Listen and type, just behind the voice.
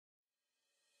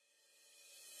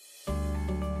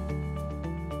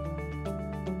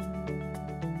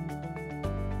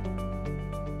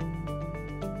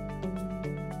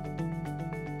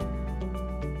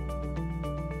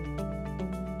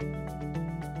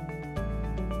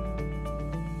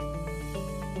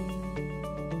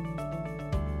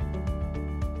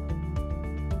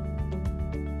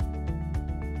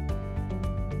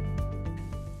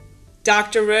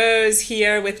Dr. Rose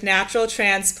here with Natural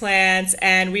Transplants,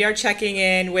 and we are checking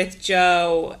in with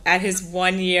Joe at his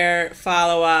 1 year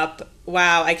follow-up.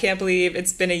 Wow, I can't believe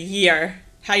it's been a year.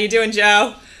 How you doing,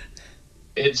 Joe?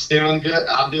 It's doing good.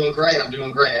 I'm doing great. I'm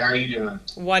doing great. How are you doing?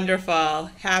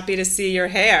 Wonderful. Happy to see your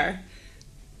hair.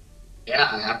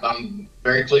 Yeah, I'm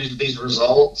very pleased with these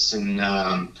results, and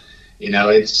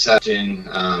it's such an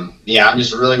yeah, I'm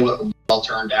just really well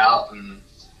turned out, and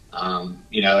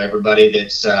everybody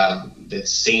that's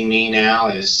seen me now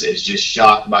is just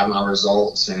shocked by my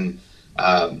results, and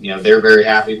they're very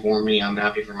happy for me. I'm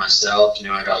happy for myself.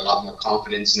 I got a lot more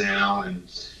confidence now, and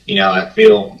I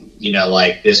feel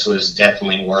like this was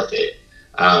definitely worth it.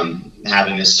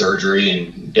 Having this surgery,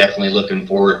 and definitely looking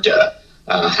forward to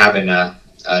having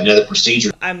another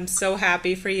procedure. I'm so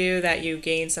happy for you that you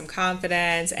gained some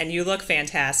confidence and you look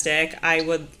fantastic. I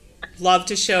would love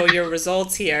to show your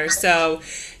results here. So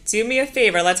do me a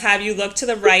favor. Let's have you look to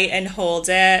the right and hold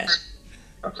it.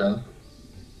 Okay.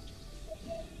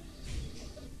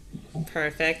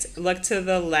 Perfect. Look to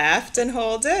the left and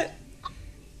hold it.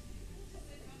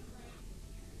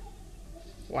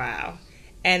 Wow.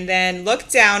 And then look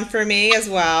down for me as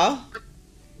well.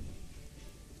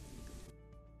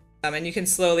 And you can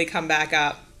slowly come back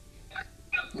up.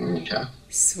 Okay.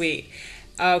 Sweet.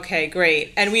 Okay,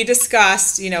 great. And we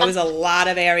discussed, it was a lot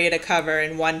of area to cover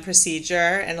in one procedure,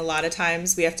 and a lot of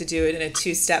times we have to do it in a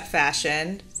two-step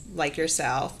fashion, like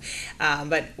yourself.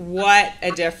 But what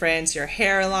a difference, your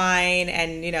hairline,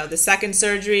 and, the second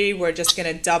surgery, we're just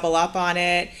going to double up on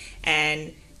it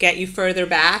and get you further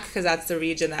back, because that's the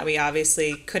region that we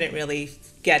obviously couldn't really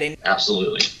get in.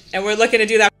 Absolutely. And we're looking to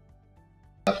do that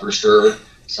for sure,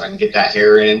 so I can get that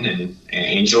hair in and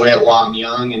enjoy it while I'm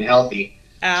young and healthy.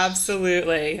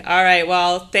 Absolutely. All right.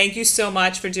 Well, thank you so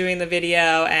much for doing the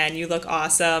video, and you look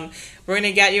awesome. We're going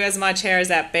to get you as much hair as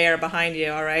that bear behind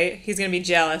you, all right? He's going to be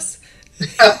jealous.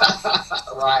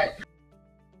 Right.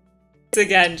 Thanks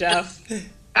again, Jeff.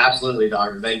 Absolutely,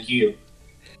 doctor. Thank you.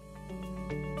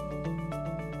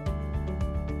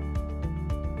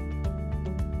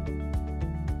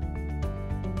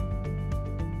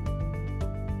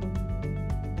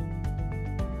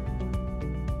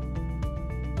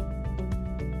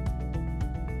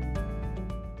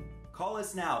 Call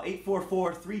us now,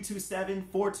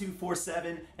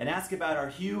 844-327-4247, and ask about our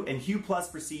Hue and Hue Plus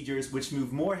procedures, which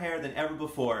move more hair than ever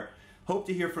before. Hope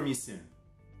to hear from you soon.